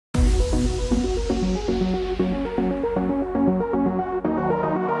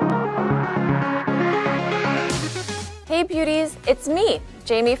beauties, it's me,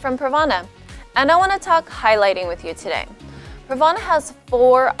 Jamie from PRAVANA, and I want to talk highlighting with you today. PRAVANA has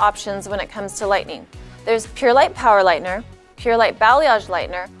 4 options when it comes to lightening. There's Pure Light Power Lightener, Pure Light Balayage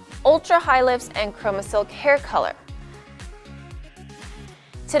Lightener, Ultra High Lifts, and Chroma Silk Hair Color.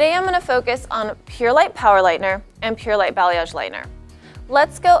 Today I'm going to focus on Pure Light Power Lightener and Pure Light Balayage Lightener.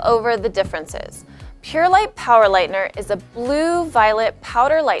 Let's go over the differences. Pure Light Power Lightener is a blue-violet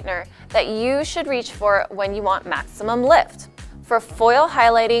powder lightener that you should reach for when you want maximum lift, for foil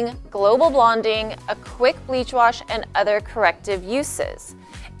highlighting, global blonding, a quick bleach wash, and other corrective uses.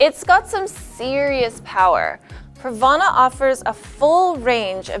 It's got some serious power. PRAVANA offers a full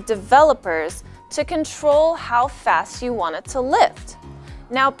range of developers to control how fast you want it to lift.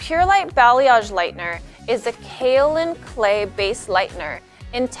 Now, Pure Light Balayage Lightener is a kaolin clay-based lightener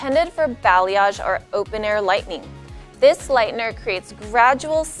intended for balayage or open-air lightening. This lightener creates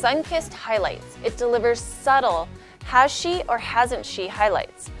gradual sun-kissed highlights. It delivers subtle has she or hasn't she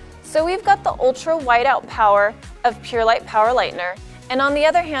highlights. So we've got the ultra whiteout power of Pure Light Power Lightener, and on the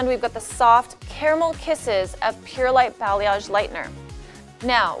other hand, we've got the soft caramel kisses of Pure Light Balayage Lightener.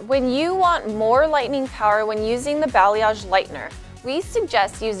 Now, when you want more lightening power when using the Balayage Lightener, we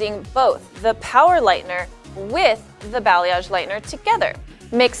suggest using both the Power Lightener with the Balayage Lightener together.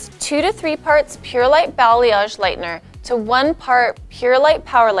 Mix 2 to 3 parts Pure Light Balayage Lightener to 1 part Pure Light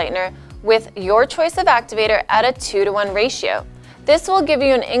Power Lightener with your choice of activator at a 2-to-1 ratio. This will give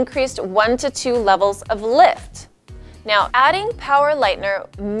you an increased 1 to 2 levels of lift. Now, adding Power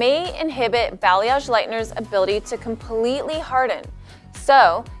Lightener may inhibit Balayage Lightener's ability to completely harden,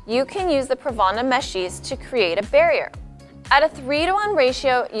 so you can use the PRAVANA meshes to create a barrier. At a 3-to-1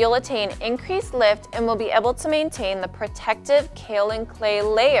 ratio, you'll attain increased lift and will be able to maintain the protective kaolin clay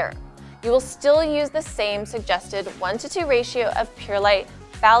layer. You will still use the same suggested 1 to 2 ratio of Pure Light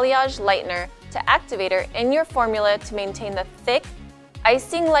Balayage Lightener to activator in your formula to maintain the thick,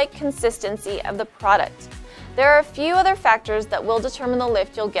 icing-like consistency of the product. There are a few other factors that will determine the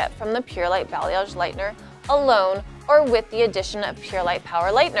lift you'll get from the Pure Light Balayage Lightener alone or with the addition of Pure Light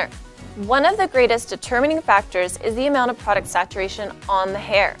Power Lightener. One of the greatest determining factors is the amount of product saturation on the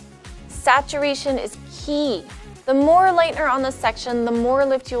hair. Saturation is key. The more lightener on the section, the more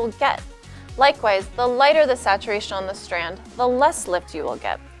lift you will get. Likewise, the lighter the saturation on the strand, the less lift you will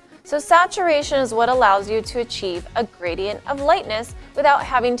get. So saturation is what allows you to achieve a gradient of lightness without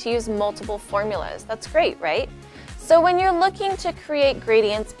having to use multiple formulas. That's great, right? So when you're looking to create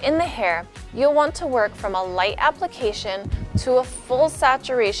gradients in the hair, you'll want to work from a light application to a full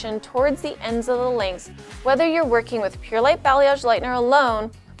saturation towards the ends of the lengths, whether you're working with Pure Light Balayage Lightener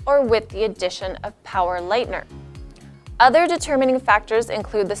alone or with the addition of Power Lightener. Other determining factors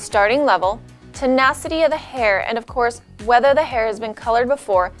include the starting level, tenacity of the hair, and of course, whether the hair has been colored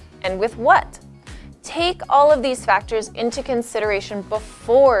before and with what. Take all of these factors into consideration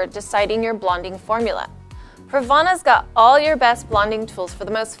before deciding your blonding formula. PRAVANA's got all your best blonding tools for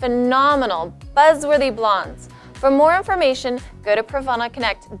the most phenomenal, buzzworthy blondes. For more information, go to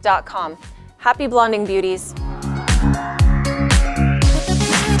pravanaconnect.com. Happy blonding, beauties!